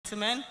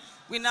gentlemen,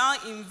 we now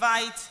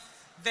invite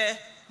the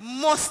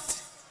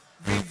most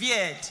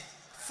revered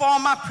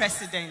former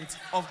president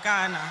of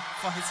Ghana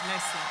for his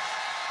message.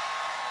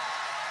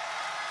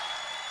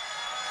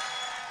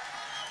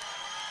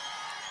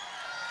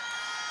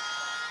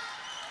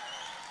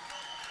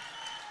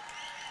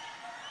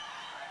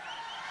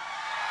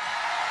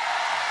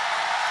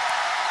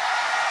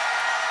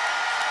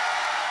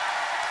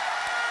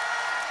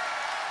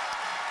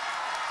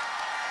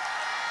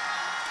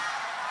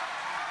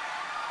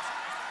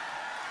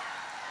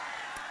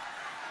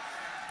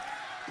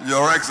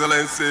 Your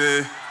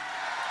Excellency,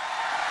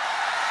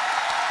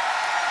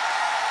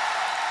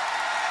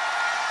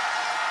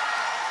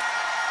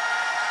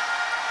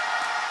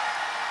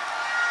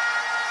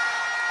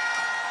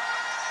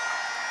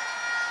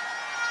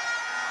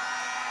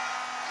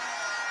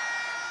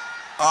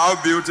 our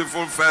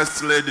beautiful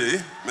First Lady,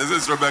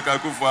 Mrs. Rebecca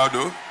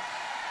Kufour,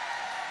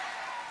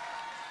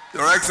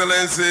 Your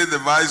Excellency, the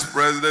Vice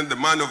President, the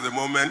man of the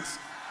moment,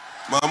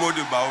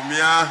 Mahmoudou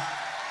Bawumia,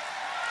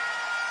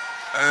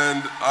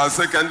 and our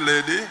Second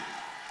Lady,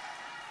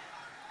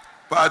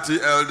 party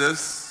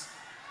elders,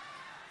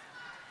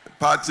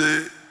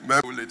 party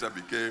member who later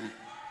became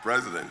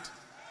president.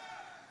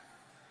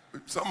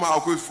 Somehow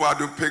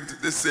Kufour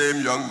picked the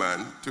same young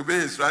man to be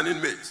his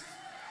running mate.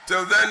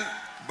 Till then,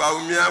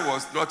 Bawumia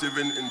was not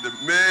even in the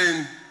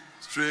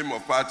mainstream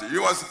of party. He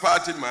was a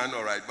party man,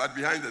 all right, but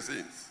behind the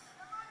scenes.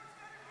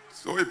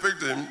 So he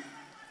picked him,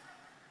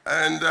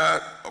 and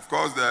of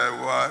course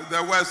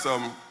there were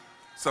some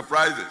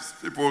surprises.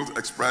 People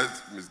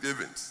expressed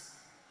misgivings.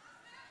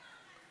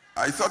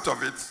 I thought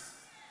of it,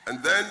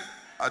 and then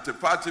at a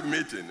party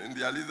meeting in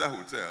the Aliza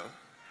Hotel,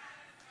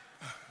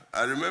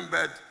 I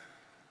remembered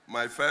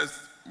my first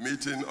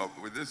meeting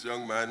with this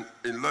young man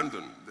in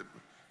London,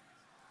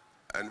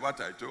 and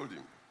what I told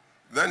him.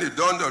 Then it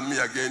dawned on me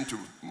again to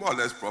more or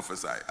less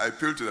prophesy. I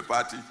appealed to the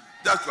party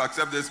just to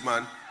accept this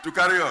man to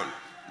carry on,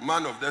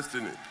 man of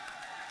destiny.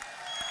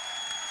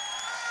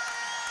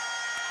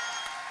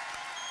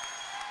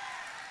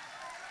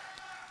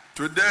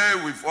 Today,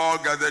 we've all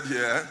gathered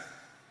here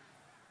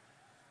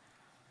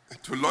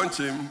to launch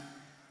him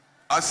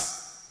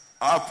as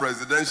our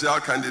presidential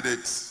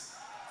candidate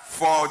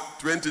for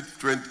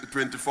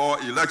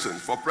 2024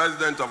 elections for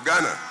President of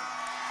Ghana.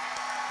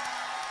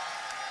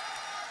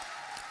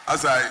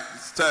 As I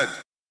said,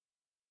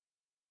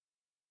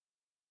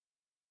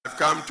 I've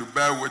come to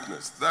bear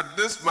witness that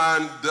this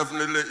man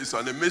definitely is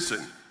on a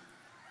mission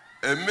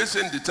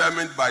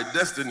determined by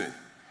destiny.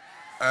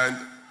 And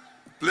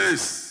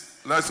please,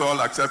 let's all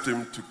accept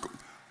him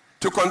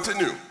to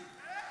continue.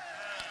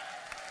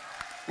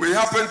 We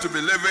happen to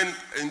be living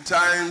in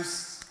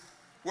times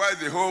where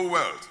the whole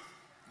world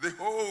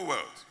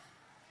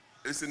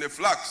is in a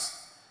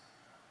flux.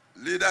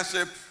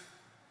 Leadership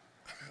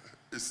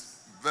is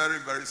very,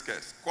 very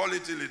scarce.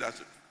 Quality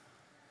leadership.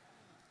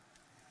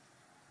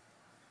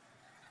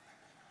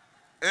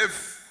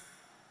 If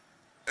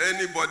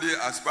anybody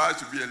aspires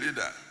to be a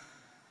leader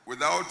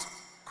without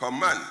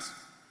command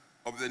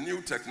of the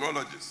new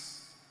technologies,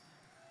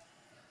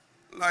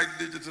 like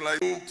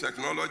digitalizing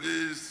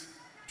technologies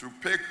to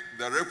pick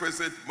the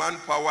requisite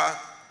manpower,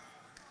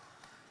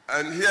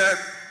 and here,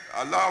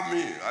 allow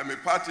me, I'm a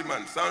party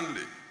man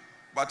soundly,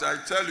 but I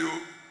tell you,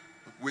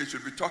 we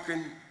should be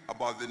talking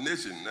about the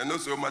nation and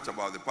not so much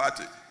about the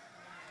party.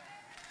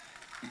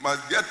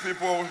 Must get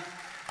people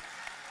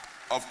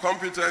of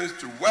competence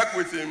to work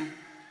with him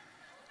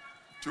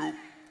to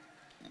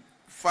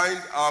find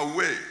our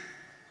way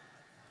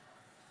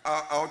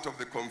out of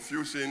the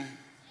confusion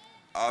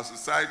our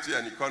society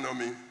and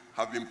economy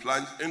have been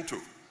plunged into.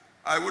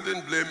 I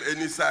wouldn't blame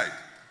any side.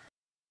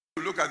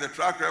 Look at the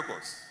track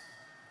records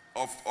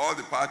of all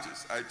the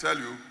parties. I tell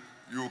you,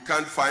 you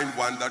can't find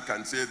one that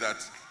can say that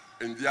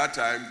in their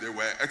time they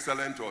were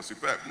excellent or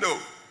superb. No.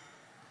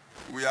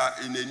 We are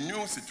in a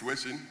new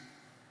situation,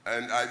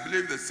 and I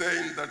believe the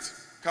saying that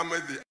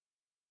cometh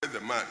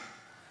the man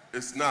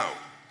is now.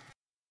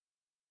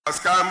 Has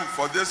come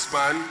for this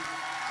man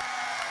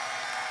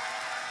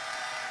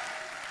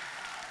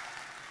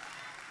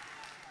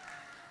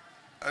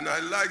and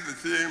I like the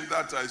theme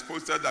that is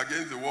posted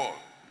against the wall.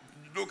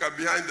 Look at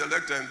behind the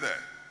lectern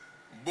there.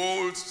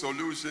 Bold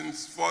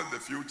solutions for the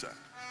future.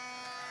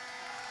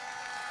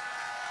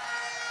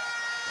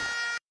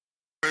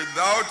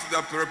 Without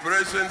the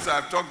preparations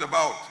I've talked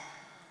about,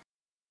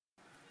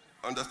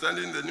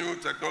 understanding the new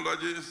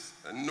technologies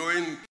and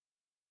knowing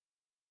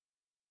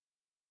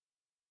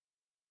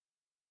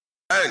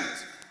and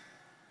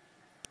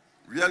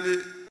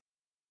really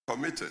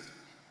committed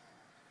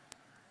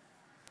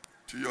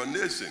to your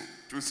nation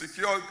to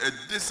secure a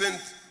decent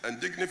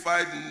and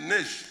dignified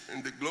niche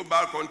in the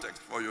global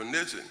context for your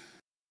nation.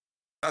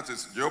 That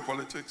is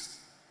geopolitics.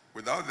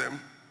 Without them,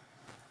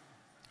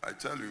 I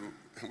tell you,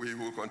 we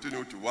will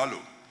continue to wallow.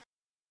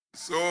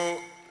 So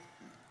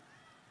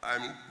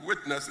I'm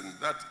witnessing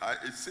that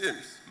it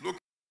seems, look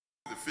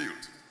at the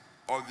field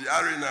of the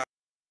arena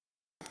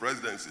of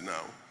presidency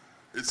now,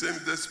 it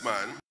seems this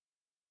man,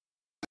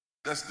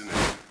 destiny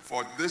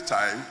for this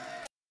time,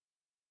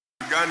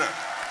 Ghana.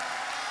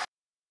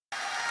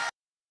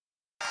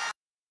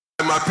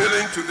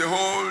 appealing to the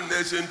whole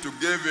nation to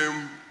give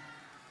him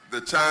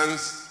the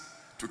chance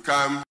to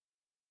come.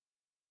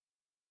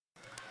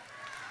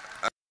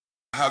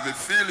 I have a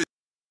feeling,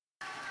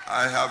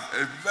 I have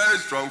a very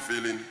strong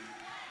feeling,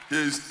 he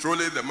is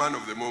truly the man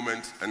of the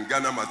moment and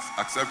Ghana must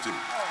accept him.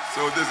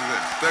 So this is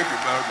it. Thank you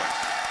very much.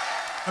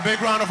 A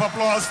big round of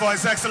applause for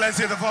His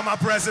Excellency, the former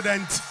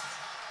President,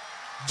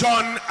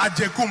 John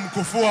Agyapong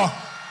Kufour.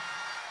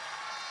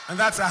 And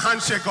that's a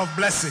handshake of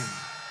blessing.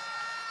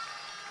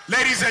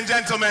 Ladies and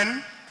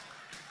gentlemen,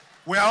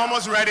 we are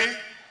almost ready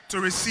to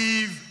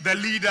receive the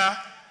leader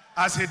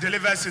as he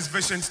delivers his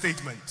vision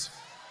statement.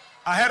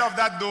 Ahead of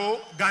that though,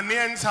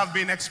 Ghanaians have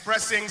been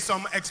expressing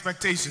some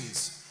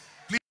expectations.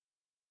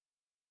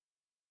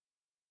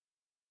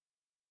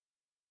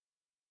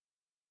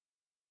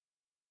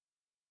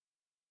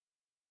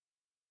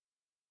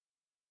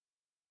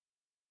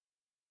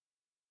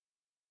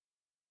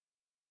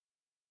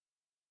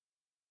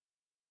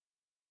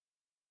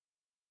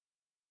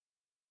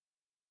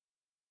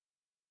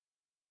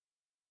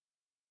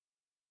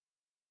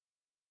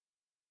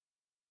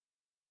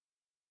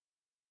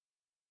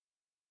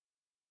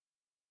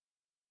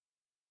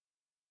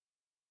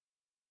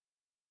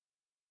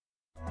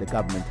 The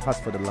government has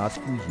for the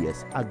last few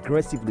years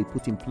aggressively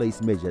put in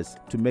place measures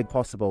to make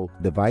possible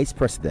the Vice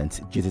President's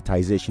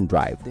digitization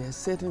drive. There are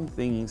certain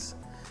things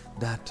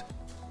that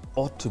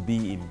ought to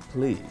be in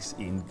place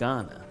in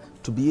Ghana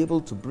to be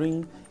able to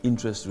bring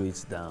interest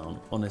rates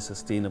down on a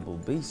sustainable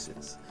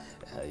basis.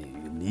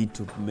 You need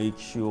to make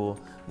sure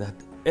that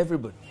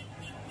everybody...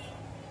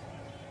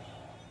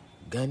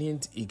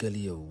 Ghanaians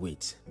eagerly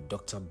await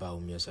Dr.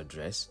 Bawumia's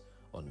address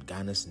on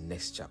Ghana's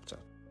next chapter.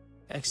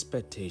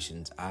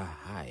 Expectations are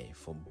high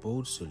for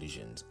bold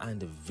solutions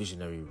and a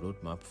visionary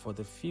roadmap for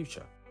the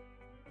future.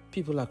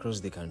 People across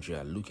the country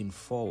are looking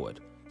forward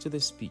to the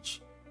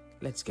speech.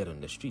 Let's get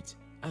on the street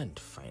and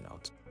find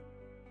out.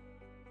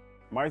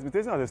 My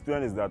expectation as a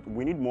student is that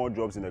we need more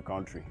jobs in the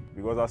country,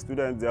 because as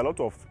students, there are a lot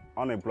of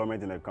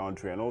unemployment in the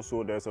country, and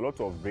also there's a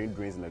lot of brain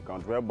drains in the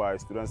country whereby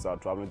students are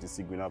traveling to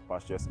seek greener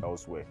pastures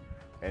elsewhere.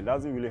 And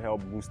doesn't really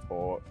help boost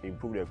or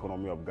improve the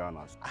economy of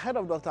Ghana. Ahead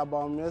of Dr.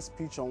 Bawumia's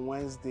speech on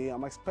Wednesday,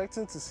 I'm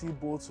expecting to see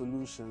bold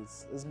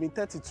solutions. It's been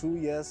 32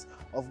 years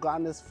of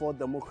Ghana's fourth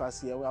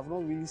democracy, and we have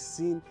not really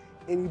seen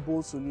any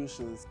bold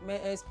solutions. Me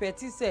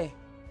expect say,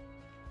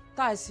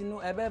 taisi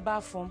no ebe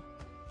ba fom.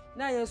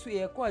 Na yesu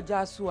ye ko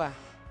jasu a.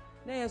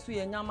 Na yesu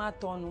ye nyama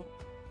tonu.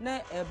 Na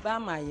eba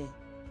maye.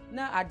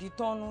 Na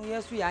aditonu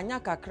yesu ye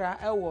anya kakra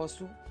ewo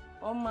su.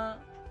 Oma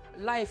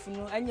life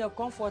no enye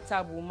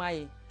comfortable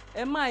maye.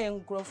 Ema ye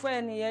nkrofo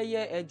ene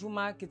ye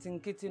adwuma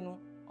kitinkiti no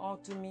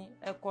otumi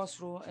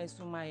ekosro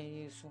esuma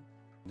ye yesu.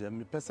 The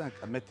me person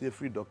amete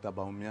free Dr.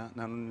 Bawumia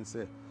na no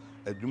say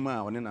adwuma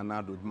a one na na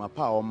do adwuma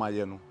pa o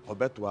maye no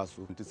obeto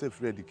aso nti say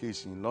free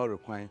education law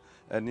require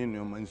ene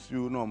nneoma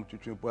nsu na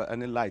omtwetwe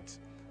ene light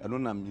eno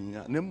na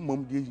minya ne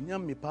mmom de nya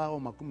me pa o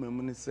makoma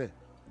mu ne say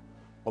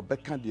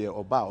obeka de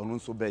oba ono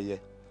nso beye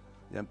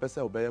ye mpese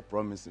obeye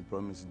promise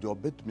de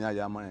obetumi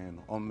ayama yen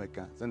no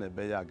omeka se na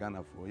beye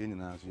Ghana for ye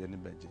nyina so ye ne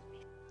beje.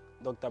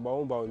 Dr.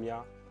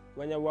 Bawumia,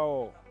 when you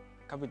were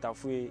capital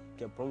free,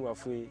 ke promo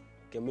free,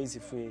 ke mezi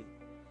free,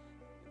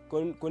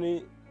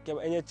 koni ke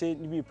enyeche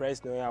nibi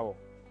price no yawo.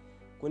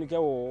 Koni ke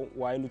wo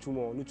wa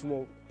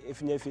nutumo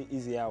efinyefe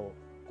easy yawo.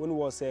 Koni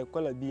wo se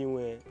kola bi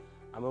we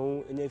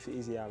amamu enyefe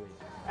easy yawo.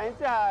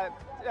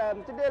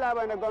 And today la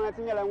ba na government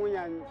nyala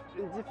ngunya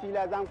nji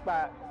fila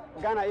zankpa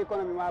Ghana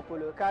economy ma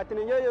polo. Ka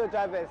tini yo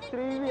drivers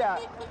 3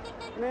 years.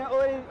 Ne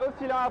o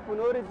fila ma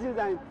polo o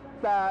jinzan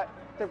pa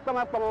te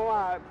kama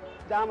wa